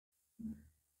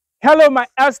Hello, my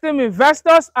esteemed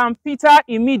investors. I'm Peter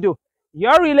Imido,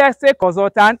 your real estate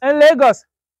consultant in Lagos.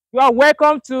 You are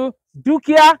welcome to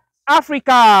DUKIA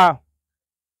Africa.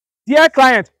 Dear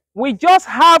client, we just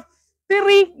have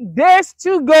 3 days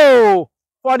to go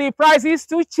for the prices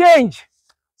to change.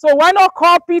 So why not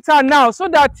call Peter now so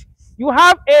that you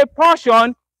have a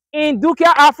portion in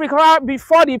DUKIA Africa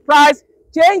before the price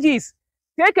changes.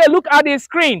 Take a look at the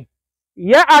screen.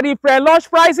 Here are the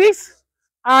pre-launch prices,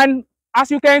 and as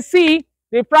you can see,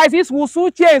 the prices will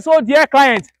soon change. So dear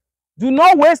client, do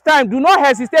not waste time, do not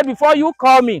hesitate before you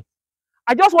call me.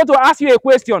 I just want to ask you a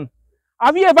question.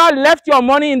 Have you ever left your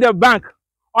money in the bank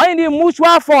or in the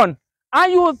mutual fund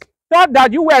and you thought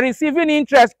that you were receiving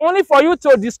interest, only for you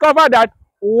to discover that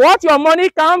what your money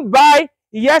can buy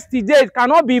yesterday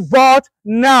cannot be bought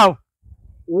now?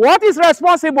 What is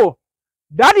responsible?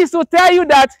 That is to tell you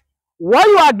that what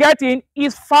you are getting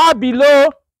is far below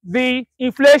the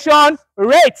inflation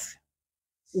rate.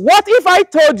 What if I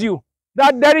told you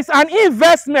that there is an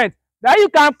investment that you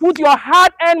can put your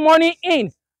hard-earned money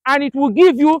in and it will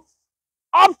give you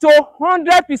up to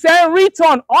 100%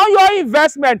 return on your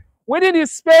investment within the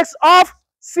space of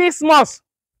 6 months?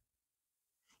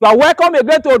 You are welcome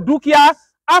again to DUKIA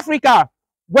Africa.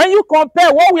 When you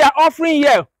compare what we are offering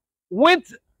here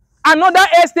with another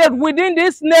estate within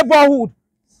this neighborhood,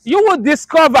 you will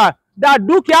discover that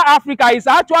DUKIA Africa is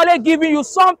actually giving you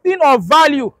something of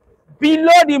value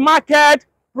below the market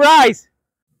price.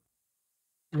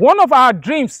 One of our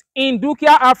dreams in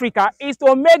DUKIA Africa is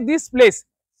to make this place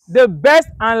the best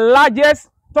and largest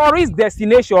tourist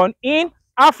destination in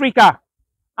Africa.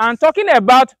 And talking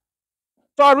about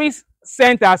tourist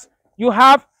centers, you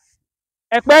have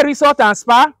Ekpe Resort and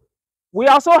Spa. We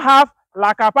also have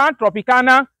La Capan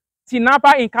Tropicana,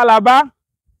 Tinapa in Calabar.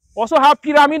 Also have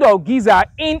Pyramid of Giza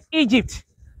in Egypt.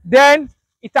 Then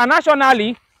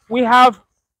internationally, we have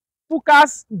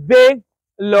Pukas Bay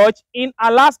Lodge in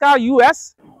Alaska,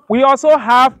 US. We also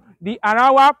have the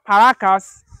Arawa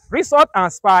Paracas Resort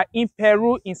and Spa in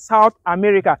Peru in South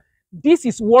America. This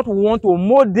is what we want to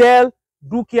model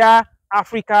DUKIA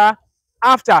Africa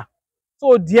after.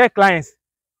 So dear clients,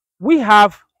 we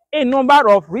have a number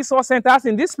of resource centers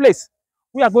in this place.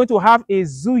 We are going to have a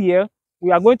zoo here. We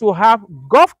are going to have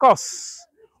golf course.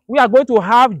 We are going to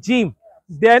have gym.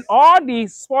 Then all the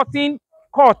sporting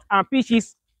court and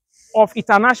pitches of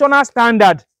international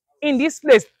standard in this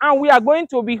place. And we are going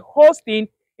to be hosting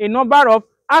a number of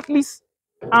athletes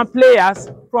and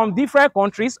players from different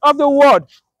countries of the world.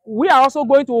 We are also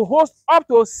going to host up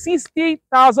to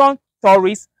 60,000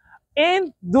 tourists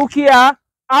in DUKIA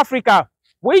Africa.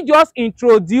 We just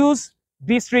introduced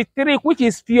District 3, which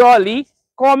is purely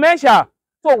commercial.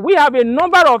 So we have a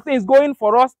number of things going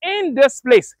for us in this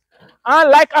place.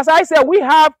 And like as I said, we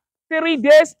have 3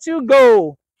 days to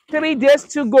go. 3 days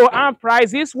to go and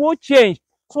prices will change.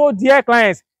 So dear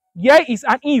clients, here is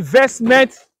an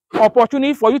investment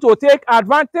opportunity for you to take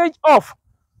advantage of.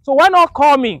 So why not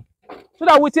call me so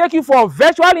that we take you for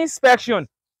virtual inspection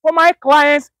for my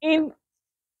clients in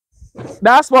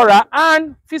diaspora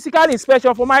and physical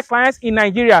inspection for my clients in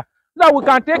Nigeria, so that we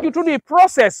can take you through the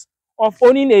process of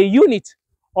owning a unit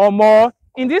or more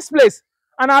in this place.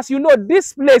 And as you know,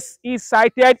 this place is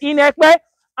sited in Ekpe,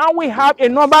 and we have a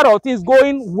number of things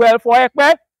going well for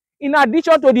Ekpe. In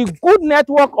addition to the good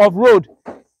network of road,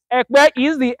 Ekpe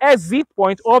is the exit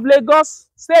point of Lagos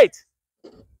State.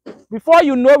 Before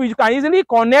you know it, you can easily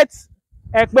connect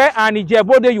Ekpe and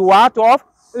Ijebode you are out of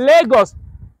Lagos.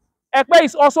 Ekpe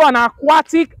is also an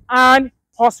aquatic and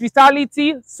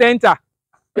hospitality center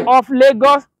of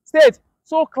Lagos State.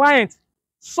 So clients,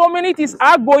 so many things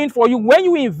are going for you when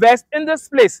you invest in this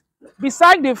place.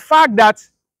 Besides the fact that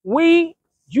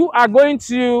you are going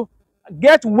to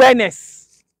get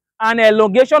wellness and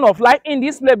elongation of life in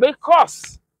this place,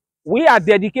 because we are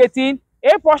dedicating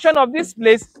a portion of this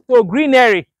place to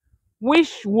greenery,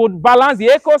 which would balance the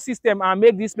ecosystem and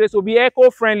make this place to be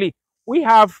eco-friendly. We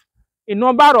have a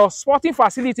number of sporting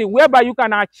facilities whereby you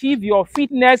can achieve your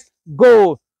fitness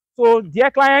goal. So dear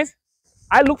clients,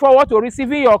 I look forward to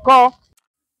receiving your call.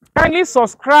 Kindly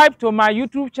subscribe to my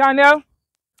YouTube channel.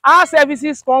 Our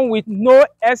services come with no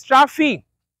extra fee.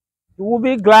 You will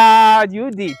be glad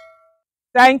you did.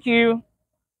 Thank you.